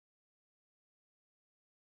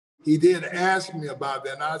he did ask me about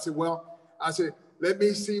that. And I said, well, let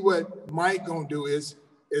me see what Mike gonna do is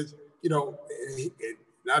you know, and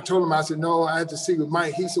I told him, I said, no, I had to see with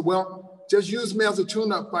Mike. He said, well, just use me as a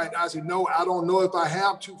tune-up fight. I said, no, I don't know if I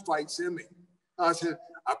have 2 fights in me. I said,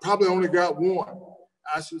 I probably only got 1.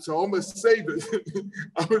 I said, so I'm gonna save it.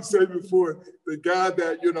 I'm gonna save it for the guy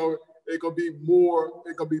that, you know, it's gonna be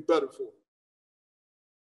better for.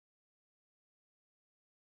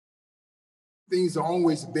 Things have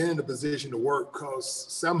always been in a position to work because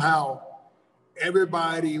somehow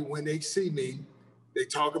everybody, when they see me, they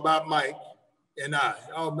talk about Mike and I.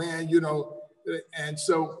 Oh man, you know, and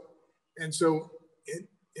so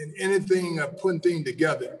in anything of putting things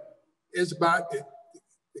together, it's about the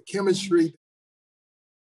chemistry.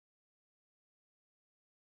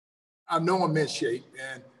 I know I'm in shape,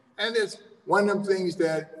 and it's one of them things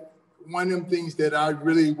that I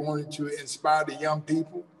really wanted to inspire the young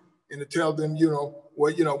people and to tell them, you know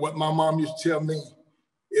what my mom used to tell me: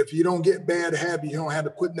 if you don't get bad habits, you don't have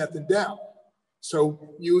to put nothing down.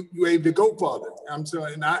 So you're able to go farther.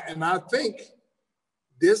 And I think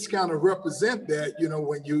this kind of represent that. You know,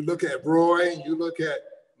 when you look at Roy and you look at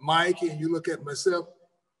Mike and you look at myself,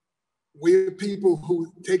 we're people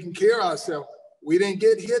who taking care of ourselves. We didn't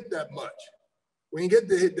get hit that much. We didn't get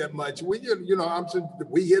to hit that much. We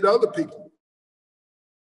hit other people.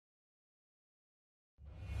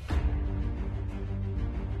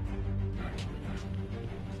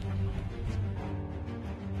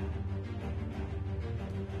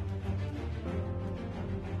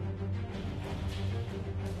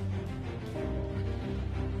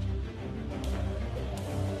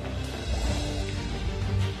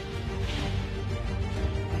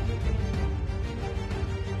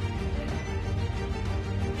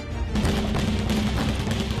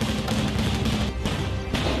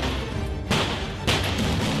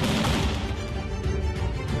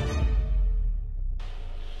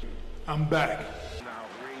 I'm back.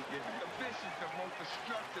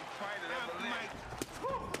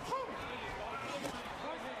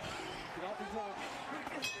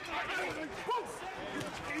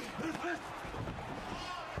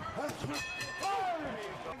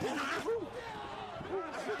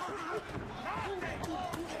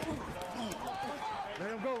 Let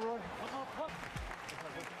him go, Roy.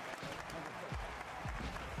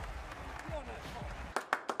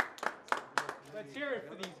 Let's hear it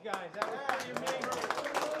for these guys. That was pretty amazing.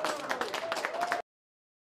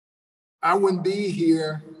 I wouldn't be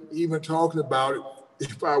here even talking about it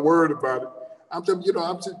if I worried about it.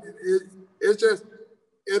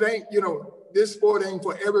 It ain't, you know, this sport ain't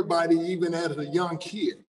for everybody, even as a young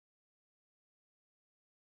kid.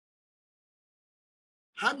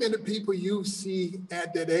 How many people you see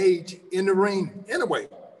at that age in the ring anyway?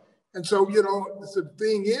 And so, you know, so the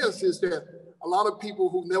thing is that a lot of people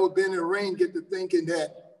who've never been in the ring get to thinking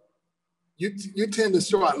that you tend to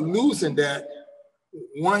start losing that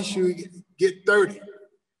once you get 30.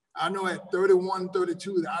 I know at 31,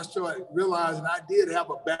 32, I started realizing I did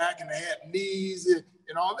have a back and I had knees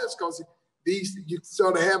and all this, because you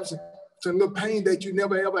sort of have some little pain that you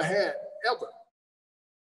never ever had, ever.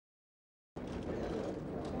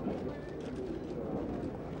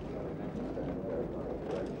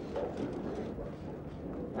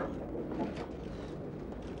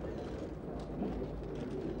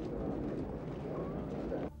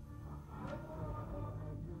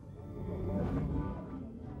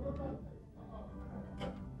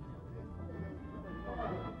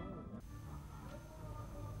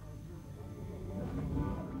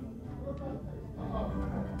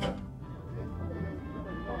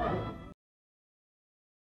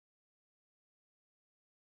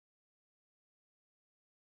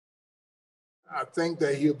 I think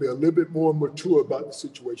that he'll be a little bit more mature about the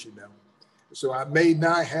situation now. So I may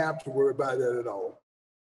not have to worry about that at all.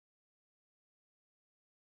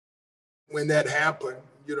 When that happened,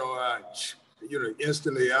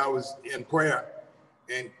 instantly I was in prayer,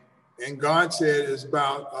 and God said it's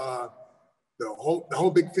about the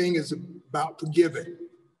whole big thing is about forgiving.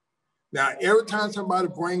 Now, every time somebody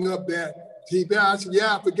bring up that TV, I said,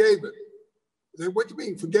 yeah, I forgave it. They said, what do you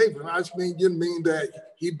mean forgave him? I just mean, you mean that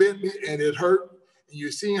he bit me and it hurt, and you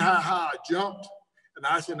seen how I jumped? And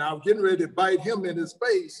I said, I was getting ready to bite him in his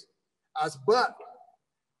face. I said, but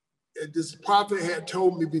this prophet had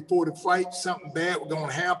told me before the fight something bad was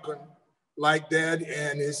gonna happen like that,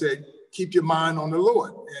 and he said, keep your mind on the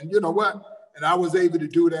Lord. And you know what? And I was able to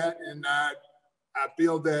do that, and I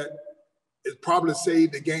feel that it probably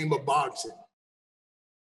saved the game of boxing.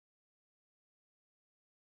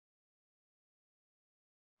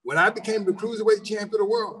 When I became the cruiserweight champion of the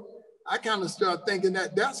world, I kind of started thinking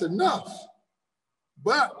that that's enough.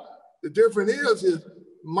 But the difference is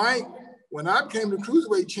Mike, when I became the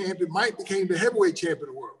cruiserweight champion, Mike became the heavyweight champion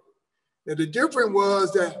of the world. Now the difference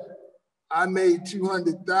was that I made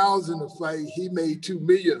 200,000 a fight, he made 2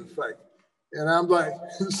 million a fight. And I'm like,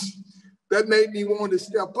 that made me want to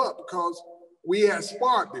step up because we had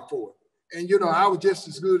sparred before. And, you know, I was just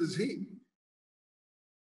as good as he.